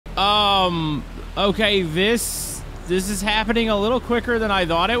Okay, this is happening a little quicker than I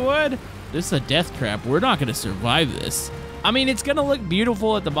thought it would. This is a death trap. We're not gonna survive this. I mean, it's gonna look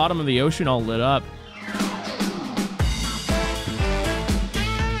beautiful at the bottom of the ocean all lit up.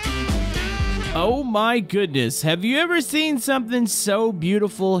 Oh my goodness, have you ever seen something so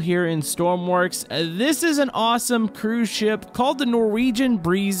beautiful here in Stormworks? This is an awesome cruise ship called the Norwegian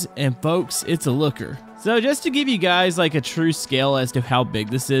Breeze, and folks, it's a looker. So just to give you guys like a true scale as to how big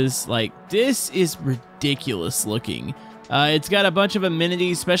this is, like this is ridiculous looking. It's got a bunch of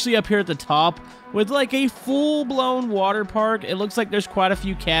amenities, especially up here at the top, with like a full-blown water park. It looks like there's quite a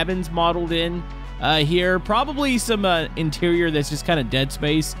few cabins modeled in here. Probably some interior that's just kind of dead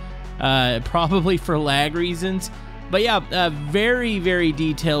space, probably for lag reasons. But yeah, a very, very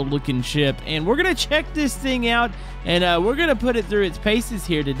detailed looking ship. And we're going to check this thing out, and we're going to put it through its paces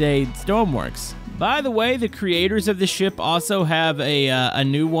here today in Stormworks. By the way, the creators of the ship also have a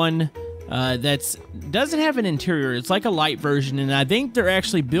new one that doesn't have an interior. It's like a light version, and I think they're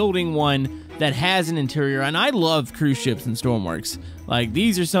actually building one that has an interior. And I love cruise ships in Stormworks. Like,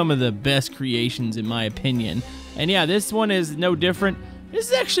 these are some of the best creations in my opinion. And yeah, this one is no different.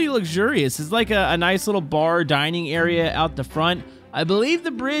 This is actually luxurious. It's like a nice little bar dining area out the front. I believe the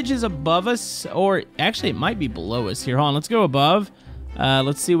bridge is above us, or actually it might be below us here. Hold on, let's go above.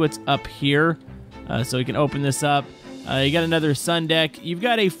 Let's see what's up here. So we can open this up. You got another sun deck. You've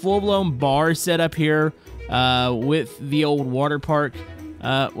got a full-blown bar set up here with the old water park.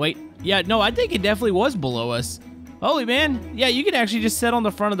 Wait, yeah, no, I think it definitely was below us. Holy man, yeah, you can actually just sit on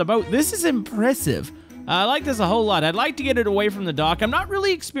the front of the boat. This is impressive. I like this a whole lot. I'd like to get it away from the dock. I'm not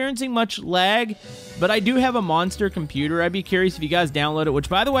really experiencing much lag, but I do have a monster computer. I'd be curious if you guys download it, which,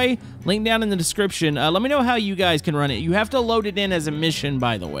 by the way, link down in the description. Let me know how you guys can run it. You have to load it in as a mission,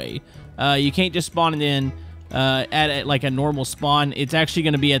 by the way. You can't just spawn it in at like a normal spawn. It's actually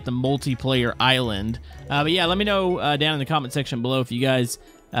going to be at the multiplayer island. But yeah, let me know down in the comment section below if you guys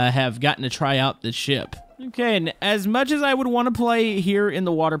have gotten to try out the ship. Okay, and as much as I would want to play here in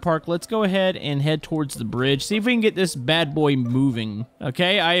the water park, let's go ahead and head towards the bridge. See if we can get this bad boy moving.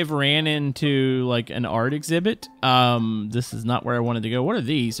 Okay, I have ran into like an art exhibit. This is not where I wanted to go. What are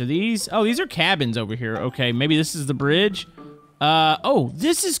these? Are these? Oh, these are cabins over here. Okay, maybe this is the bridge. Oh,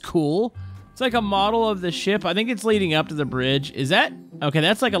 this is cool. It's like a model of the ship. I think it's leading up to the bridge. Is that? Okay,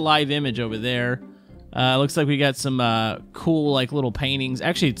 that's like a live image over there. Looks like we got some cool like little paintings.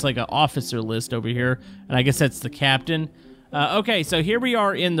 Actually, it's like an officer list over here, and I guess that's the captain. Okay, so here we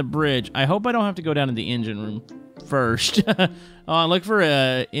are in the bridge. I hope I don't have to go down to the engine room first. Look for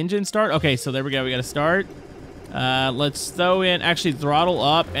a engine start. Okay, so there we go. We got to start. Let's throw in, actually throttle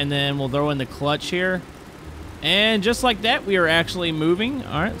up, and then we'll throw in the clutch here. And just like that, we are actually moving.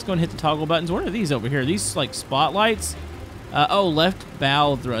 All right, let's go and hit the toggle buttons. What are these over here? These like spotlights. Oh, left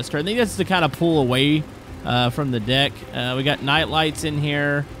bow thruster. I think that's to kind of pull away from the deck. We got night lights in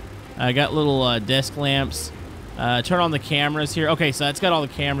here. I got little desk lamps. Turn on the cameras here. Okay, so that's got all the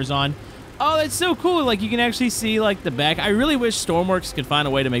cameras on. Oh, that's so cool. Like, you can actually see, like, the back. I really wish Stormworks could find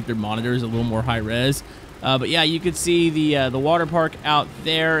a way to make their monitors a little more high res. But, yeah, you could see the water park out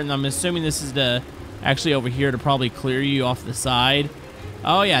there, and I'm assuming this is actually over here to probably clear you off the side.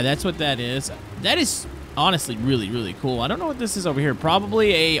 Oh, yeah, that's what that is. That is honestly really, really cool. I don't know what this is over here.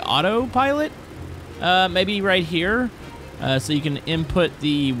 Probably a autopilot, maybe right here, so you can input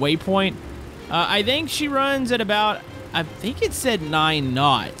the waypoint. I think she runs at about, I think it said 9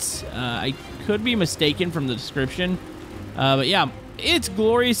 knots. I could be mistaken from the description, but yeah, it's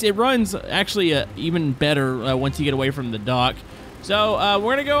glorious. It runs actually even better once you get away from the dock. So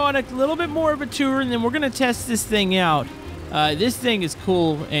we're gonna go on a little bit more of a tour, and then we're gonna test this thing out. This thing is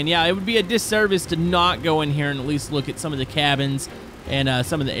cool, and yeah, it would be a disservice to not go in here and at least look at some of the cabins and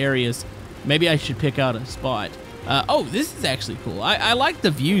some of the areas. Maybe I should pick out a spot. Oh, this is actually cool. I like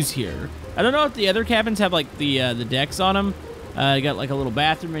the views here. I don't know if the other cabins have like the decks on them. You got like a little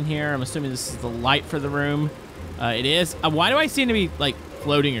bathroom in here. I'm assuming this is the light for the room. It is. Why do I seem to be like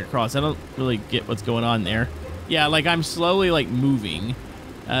floating across? I don't really get what's going on there. Yeah, like I'm slowly like moving.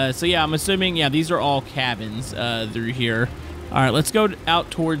 So yeah, I'm assuming, yeah, these are all cabins through here. All right, let's go out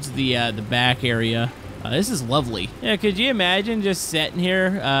towards the back area. This is lovely. Yeah, could you imagine just sitting here,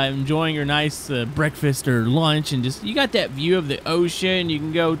 enjoying your nice breakfast or lunch, and just, you got that view of the ocean, you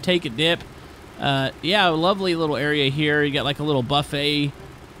can go take a dip. Yeah, a lovely little area here. You got like a little buffet,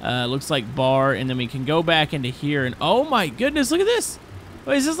 looks like bar, and then we can go back into here, and oh my goodness, look at this.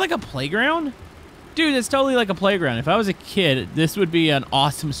 Wait, is this like a playground? Dude, it's totally like a playground. If I was a kid, this would be an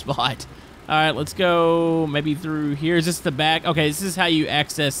awesome spot. All right, let's go maybe through here. Is this the back? Okay, this is how you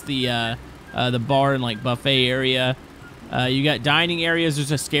access the bar and like buffet area. You got dining areas.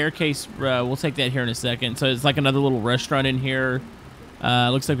 There's a staircase. We'll take that here in a second. So it's like another little restaurant in here.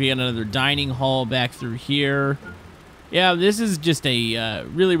 Looks like we got another dining hall back through here. Yeah, this is just a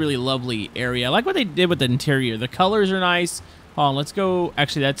really, really lovely area. I like what they did with the interior. The colors are nice. Hold on, let's go.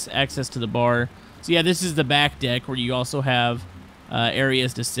 Actually, that's access to the bar. So yeah, this is the back deck where you also have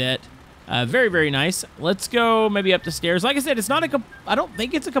areas to sit. Very, very nice. Let's go maybe up the stairs. Like I said, it's not I don't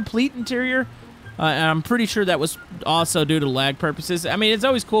think it's a complete interior. And I'm pretty sure that was also due to lag purposes. I mean, it's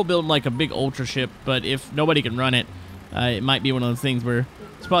always cool building like a big ultra ship, but if nobody can run it, it might be one of those things where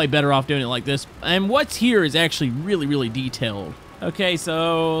it's probably better off doing it like this. And what's here is actually really, really detailed. Okay,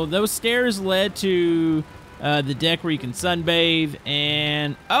 so those stairs led to the deck where you can sunbathe.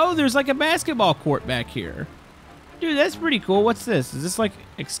 And, oh, there's like a basketball court back here. Dude, that's pretty cool. What's this? Is this like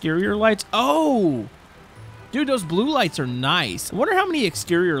exterior lights? Oh! Dude, those blue lights are nice. I wonder how many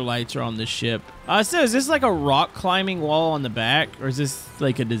exterior lights are on this ship. So is this like a rock climbing wall on the back? Or is this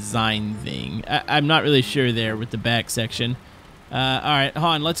like a design thing? I'm not really sure there with the back section. All right,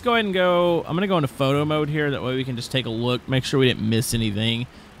 hold on. Let's go ahead and go. I'm going to go into photo mode here. That way we can just take a look. Make sure we didn't miss anything.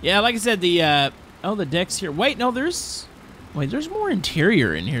 Yeah, like I said, the deck's here. Wait, no, there's more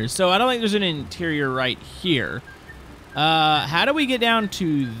interior in here. So I don't think there's an interior right here. How do we get down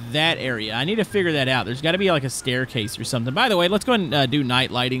to that area? I need to figure that out. There's got to be like a staircase or something. By the way, let's go ahead and do night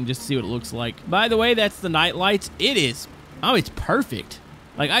lighting just to see what it looks like. By the way, that's the night lights. It is. Oh, it's perfect.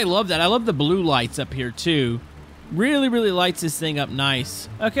 Like, I love that. I love the blue lights up here, too. Really, really lights this thing up nice.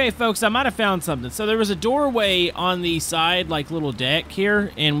 Okay, folks, I might have found something. So there was a doorway on the side, like, little deck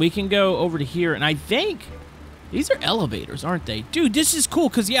here, and we can go over to here, and I think these are elevators, aren't they? Dude, this is cool,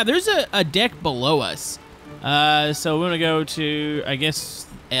 because, yeah, there's a deck below us. So we're going to go to, I guess,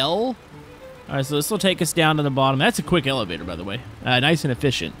 L. All right, so this will take us down to the bottom. That's a quick elevator, by the way. Nice and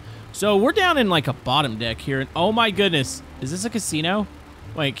efficient. So we're down in, like, a bottom deck here. And oh, my goodness. Is this a casino?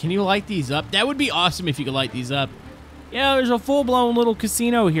 Wait, can you light these up? That would be awesome if you could light these up. Yeah, there's a full-blown little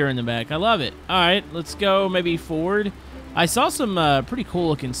casino here in the back. I love it. All right, let's go maybe forward. I saw some pretty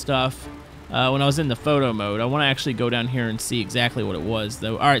cool-looking stuff when I was in the photo mode. I want to actually go down here and see exactly what it was,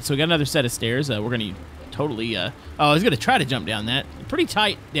 though. All right, so we got another set of stairs. We're going to totally oh, I was gonna try to jump down that. Pretty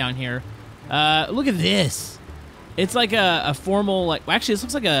tight down here. Look at this. It's like a formal, like, well, actually this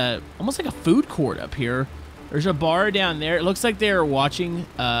looks like almost like a food court up here. There's a bar down there. It looks like they're watching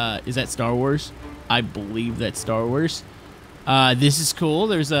is that Star Wars? I believe that's Star Wars. This is cool.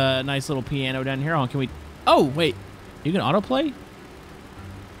 There's a nice little piano down here. Can we, oh wait, you can autoplay?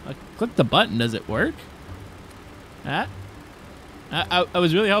 Click the button. Does it work? I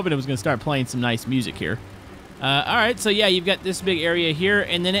was really hoping it was going to start playing some nice music here. All right, so yeah, you've got this big area here,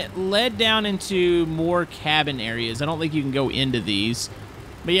 and then it led down into more cabin areas. I don't think you can go into these.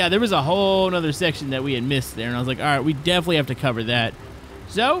 But yeah, there was a whole other section that we had missed there, and I was like, all right, we definitely have to cover that.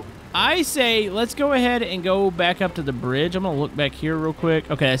 So I say let's go ahead and go back up to the bridge. I'm going to look back here real quick.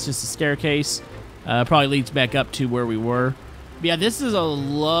 Okay, that's just a staircase. Probably leads back up to where we were. Yeah, this is a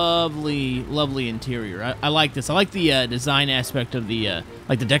lovely, lovely interior. I like this. I like the design aspect of the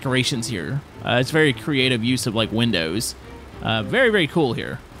like the decorations here. It's very creative use of like windows. Very, very cool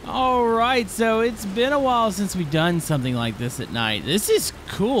here. All right, so it's been a while since we've done something like this at night. This is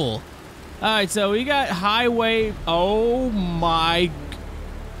cool. All right, so we got highway. Oh my.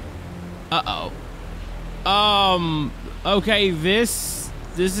 Okay, this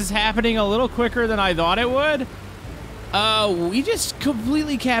is happening a little quicker than I thought it would. We just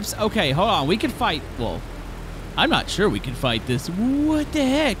completely okay, hold on. We could fight. Well, I'm not sure we can fight this. What the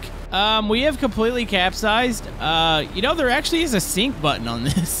heck? We have completely capsized. You know, there actually is a sink button on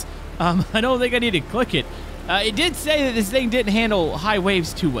this. I don't think I need to click it. It did say that this thing didn't handle high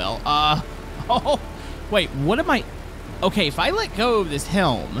waves too well. Oh, wait, what am I? Okay, if I let go of this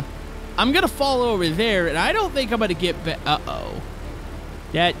helm, I'm gonna fall over there, and I don't think I'm gonna get back. Uh-oh.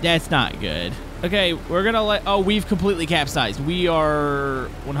 That's not good. Okay, we're gonna oh, we've completely capsized. We are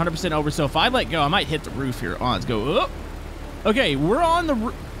 100% over, so if I let go, I might hit the roof here. Let's go up. Okay, we're on the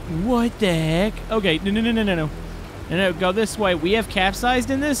roof. What the heck? Okay, no, go this way. We have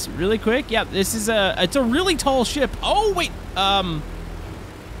capsized in this really quick. Yeah, this is it's a really tall ship. Oh, wait,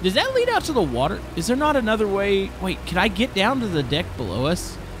 does that lead out to the water? Is there not another way? Wait, can I get down to the deck below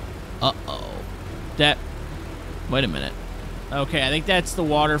us? Uh-oh. Wait a minute. Okay, I think that's the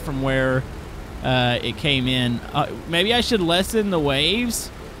water from where it came in. Maybe I should lessen the waves.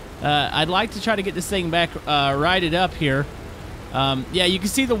 I'd like to try to get this thing back righted up here. Yeah, you can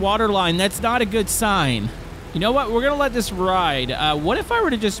see the water line. That's not a good sign. You know what? We're going to let this ride. What if I were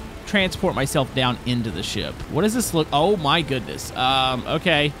to just transport myself down into the ship? What does this look? Oh, my goodness.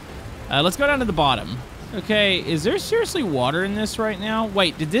 Okay. Let's go down to the bottom. Okay, is there seriously water in this right now?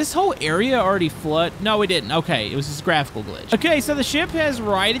 Wait, did this whole area already flood? No, it didn't. Okay, it was this graphical glitch. Okay, so the ship has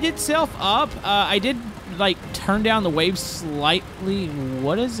righted itself up. I did, like, turn down the waves slightly.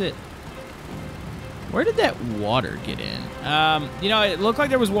 What is it? Where did that water get in? You know, it looked like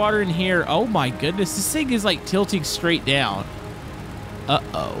there was water in here. Oh, my goodness. This thing is, like, tilting straight down.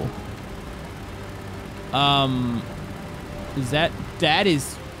 Uh-oh. That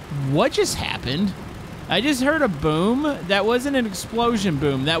is... What just happened? I just heard a boom. That wasn't an explosion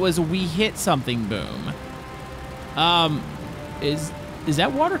boom. That was a we hit something boom. Is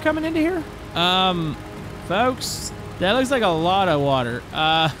that water coming into here? Folks, that looks like a lot of water.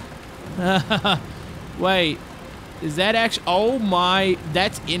 Wait, is that actually, oh my,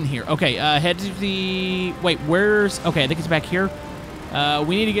 that's in here. Okay, head to the, wait, where's, okay, I think it's back here.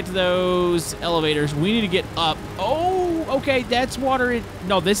 We need to get to those elevators. We need to get up. Oh, okay, that's water.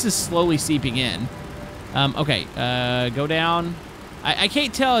 No, this is slowly seeping in. Okay, go down. I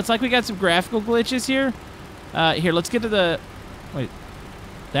can't tell. It's like we got some graphical glitches here. Here, let's get to the... Wait,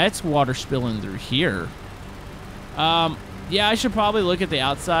 that's water spilling through here. Yeah, I should probably look at the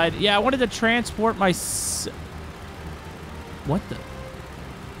outside. Yeah, I wanted to transport my... What the...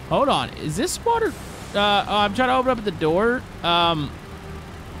 Hold on. Is this water... I'm trying to open up the door.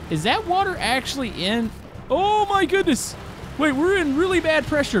 Is that water actually in... Oh, my goodness. Wait, we're in really bad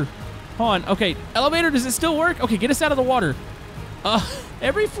pressure. Hold on. Okay, elevator, does it still work? Okay, get us out of the water.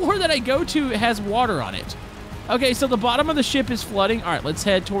 Every floor that I go to has water on it. Okay, so the bottom of the ship is flooding. All right, let's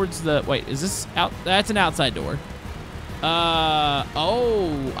head towards the... Wait, is this out? That's an outside door.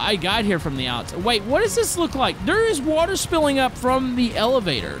 Oh, I got here from the outside. Wait, what does this look like? There is water spilling up from the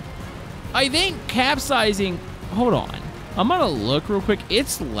elevator. I think capsizing... Hold on. I'm gonna look real quick.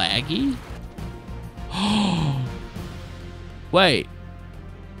 It's laggy. Wait.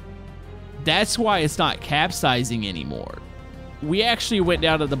 That's why it's not capsizing anymore. We actually went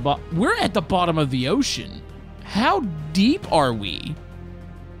down to the bottom. We're at the bottom of the ocean. How deep are we?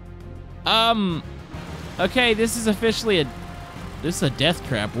 Okay, this is officially a death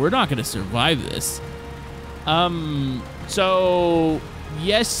trap. We're not gonna survive this. So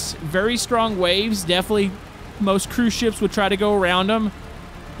yes, very strong waves. Definitely most cruise ships would try to go around them.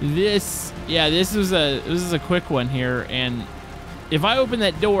 This is a quick one here, and if I open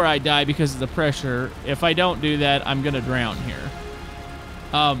that door, I die because of the pressure. If I don't do that, I'm gonna drown here.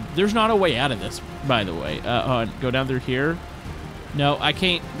 There's not a way out of this, by the way. Go down through here. No, I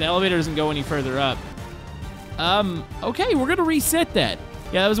can't. The elevator doesn't go any further up. Okay, we're gonna reset that.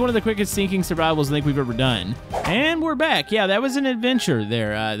 Yeah, that was one of the quickest sinking survivals I think we've ever done. And we're back. Yeah, that was an adventure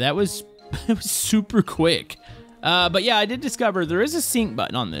there. That was, it was super quick. But yeah, I did discover there is a sink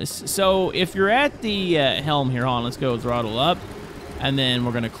button on this. So if you're at the helm here, hold on, let's go throttle up. And then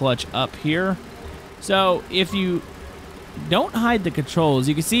we're gonna clutch up here. So if you don't hide the controls,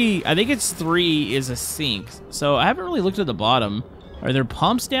 you can see, I think it's 3 is a sink. So I haven't really looked at the bottom. Are there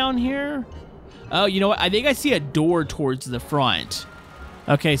pumps down here? Oh, you know what? I think I see a door towards the front.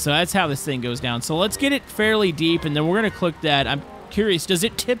 Okay, so that's how this thing goes down. So let's get it fairly deep, and then we're gonna click that. I'm curious, does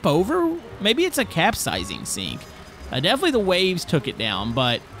it tip over? Maybe it's a capsizing sink. Definitely the waves took it down,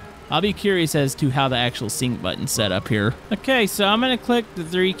 but I'll be curious as to how the actual sink button's set up here. Okay, so I'm gonna click the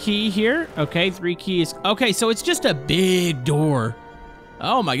 3 key here. Okay, 3 keys. Okay, so it's just a big door.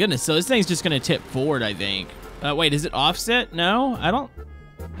 Oh my goodness, so this thing's just gonna tip forward, I think. Wait, is it offset? No, I don't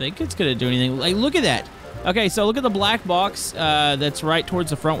think it's gonna do anything. Like, look at that. Okay, so look at the black box that's right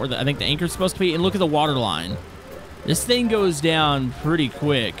towards the front where I think the anchor's supposed to be, and look at the water line. This thing goes down pretty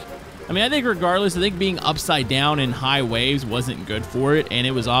quick. I mean, I think regardless, I think being upside down in high waves wasn't good for it, and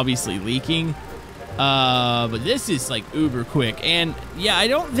it was obviously leaking. But this is like uber quick. And yeah, I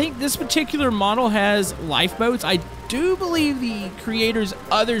don't think this particular model has lifeboats. I do believe the creator's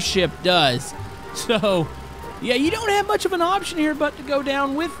other ship does. So yeah, you don't have much of an option here but to go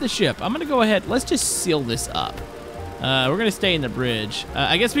down with the ship. I'm gonna go ahead, let's just seal this up. We're gonna stay in the bridge.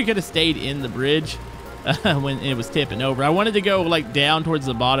 I guess we could have stayed in the bridge when it was tipping over. I wanted to go like down towards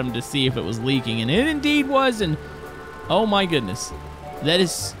the bottom to see if it was leaking, and it indeed was, and oh my goodness, that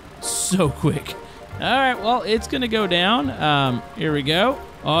is so quick. All right, well, it's gonna go down. Here we go.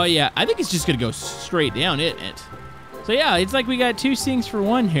 Oh yeah, I think it's just gonna go straight down, isn't it? So yeah, it's like we got 2 sinks for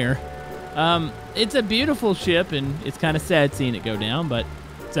 1 here. It's a beautiful ship, and it's kind of sad seeing it go down, but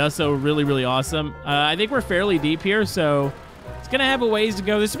it's also really, really awesome. I think we're fairly deep here, so it's gonna have a ways to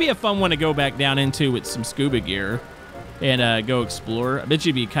go. This would be a fun one to go back down into with some scuba gear and go explore. I bet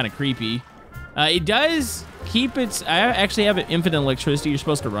you'd be kind of creepy. It does keep its... I actually have an infinite electricity. You're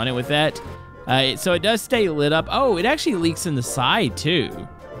supposed to run it with that. So it does stay lit up. Oh, it actually leaks in the side, too.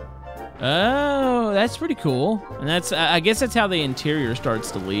 Oh, that's pretty cool. And that's, I guess that's how the interior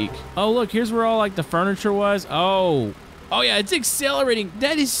starts to leak. Oh, look, here's where all like the furniture was. Oh yeah, it's accelerating.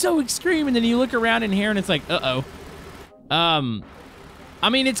 That is so extreme. And then you look around in here and it's like, uh-oh. I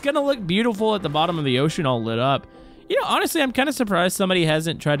mean, it's gonna look beautiful at the bottom of the ocean all lit up. You know, honestly, I'm kind of surprised somebody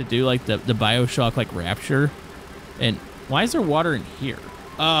hasn't tried to do like the BioShock like Rapture. And why is there water in here?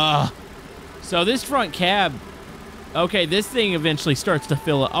 So this front cab, okay, this thing eventually starts to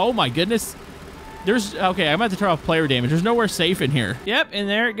fill up. Oh my goodness. Okay, I'm about to turn off player damage. There's nowhere safe in here. Yep, and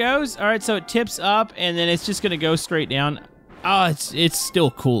there it goes. All right, so it tips up and then it's just gonna go straight down. Oh, it's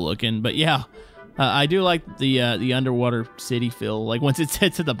still cool looking, but yeah. I do like the underwater city feel, like once it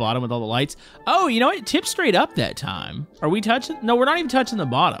sits at the bottom with all the lights. Oh, you know what? It tips straight up that time. Are we touching? No, we're not even touching the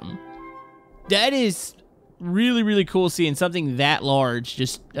bottom. That is really, really cool seeing something that large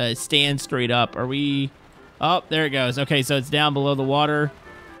just stand straight up. Are we? Oh, there it goes. Okay, so it's down below the water,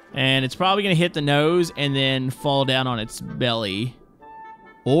 and it's probably going to hit the nose and then fall down on its belly.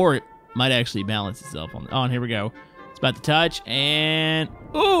 Or it might actually balance itself on... Oh, and here we go. About to touch, and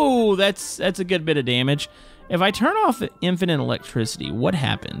oh, that's a good bit of damage. If I turn off infinite electricity, what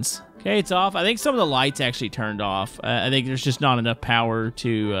happens? Okay, it's off. I think some of the lights actually turned off. I think there's just not enough power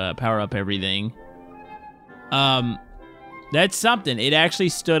to power up everything. That's something. It actually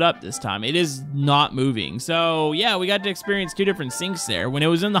stood up this time. It is not moving. So yeah, we got to experience two different sinks there. When it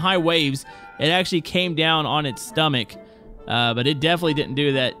was in the high waves, it actually came down on its stomach, but it definitely didn't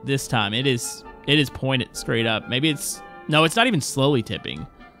do that this time. It is pointed straight up. Maybe it's... No, it's not even slowly tipping.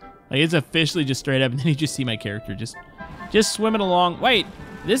 Like, it's officially just straight up, and then you just see my character just swimming along. Wait,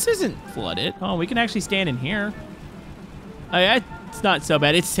 this isn't flooded. Oh, we can actually stand in here. It's not so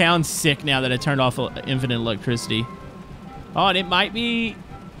bad. It sounds sick now that I turned off infinite electricity. Oh, and it might be...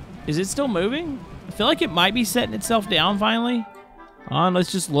 Is it still moving? I feel like it might be setting itself down finally. On,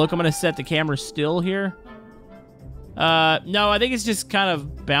 let's just look. I'm going to set the camera still here. No, I think it's just kind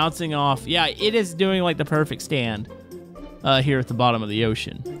of bouncing off. Yeah, it is doing like the perfect stand here at the bottom of the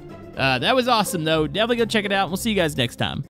ocean. That was awesome, though. Definitely go check it out. We'll see you guys next time.